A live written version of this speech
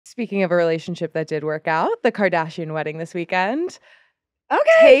Speaking of a relationship that did work out, the Kardashian wedding this weekend.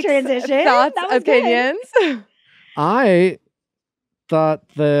 Okay, transition. Thoughts, opinions. I thought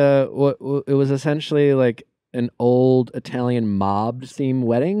it was essentially like an old Italian mob theme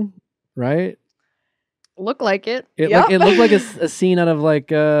wedding, right? Looked like it. It looked like a scene out of like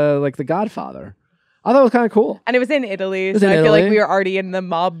The Godfather. I thought it was kind of cool. And it was in Italy, It was so in I feel like Italy. we were already in the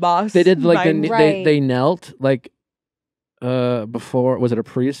mob boss. They did like mind. they knelt like before. Was it a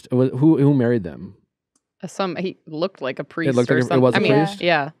priest? Who married them? He looked like a priest. It looked like or it something. was a I mean, priest?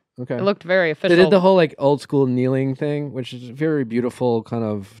 Yeah. Okay. It looked very official. They did the whole like old school kneeling thing, which is a very beautiful kind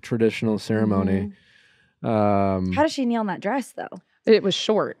of traditional ceremony. How does she kneel in that dress though? It was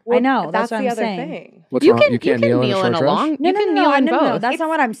short. I know. That's That's what the I'm other saying. thing. What's You wrong? can, You can't kneel in a short dress? long. No, you can kneel in both. no. That's not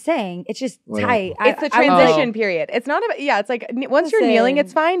what I'm saying. It's just Well, tight. It's the transition period. It's not about, it's like once you're kneeling,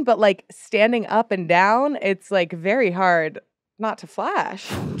 it's fine, but like standing up and down, it's like very hard not to flash.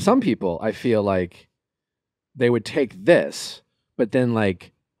 Some people, I feel like they would take this, but then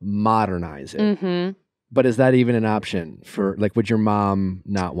like modernize it. Mm-hmm. But is that even an option for like, would your mom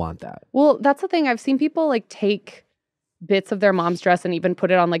not want that? Well, that's the thing. I've seen people like take bits of their mom's dress and even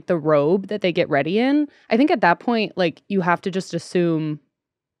put it on like the robe that they get ready in. I think at that point, like you have to just assume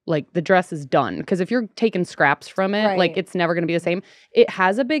like the dress is done. Because if you're taking scraps from it, like it's never going to be the same. It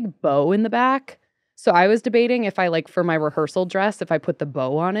has a big bow in the back. So I was debating if I like for my rehearsal dress, if I put the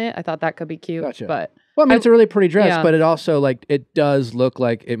bow on it. I thought that could be cute. Gotcha. But well, I mean, it's a really pretty dress, yeah. but it also like, it does look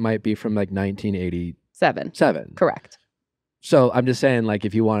like it might be from like 1987. Correct. So I'm just saying, like,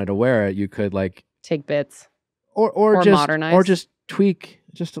 if you wanted to wear it, you could like take bits. Or just modernize. or just tweak.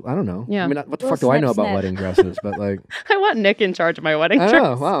 Just I don't know. Yeah. I mean, what the Little fuck do I know snip, about snip. wedding dresses? But like, I want Nick in charge of my wedding I dress.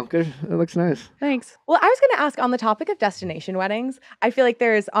 don't know. Wow, good. It looks nice. Thanks. Well, I was going to ask on the topic of destination weddings. I feel like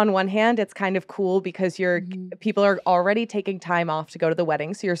there's, on one hand, it's kind of cool because people are already taking time off to go to the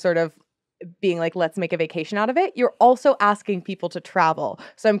wedding. So you're sort of being like, let's make a vacation out of it. You're also asking people to travel.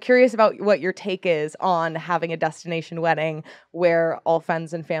 So I'm curious about what your take is on having a destination wedding where all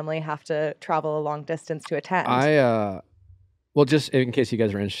friends and family have to travel a long distance to attend. Well, just in case you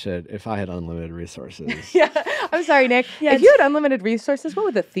guys are interested, if I had unlimited resources. Yeah, I'm sorry, Nick. If you had unlimited resources, what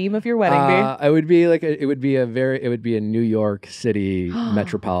would the theme of your wedding be? It would be like it would be a New York City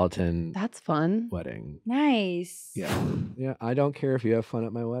metropolitan. That's fun. Wedding. Nice. Yeah. I don't care if you have fun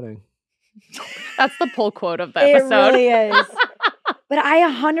at my wedding. That's the pull quote of the It episode. really is. But I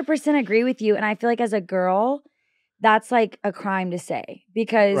 100% agree with you. And I feel like as a girl, that's like a crime to say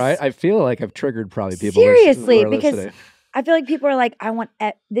because. Right? I feel like I've triggered probably people. Seriously, who are because listening. I feel like people are like, I want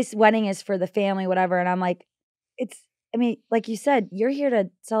this wedding is for the family, whatever. And I'm like, like you said, you're here to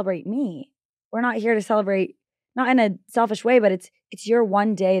celebrate me. We're not here to celebrate, not in a selfish way, but it's your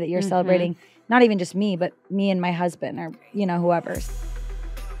one day that you're celebrating. Not even just me, but me and my husband or, whoever's.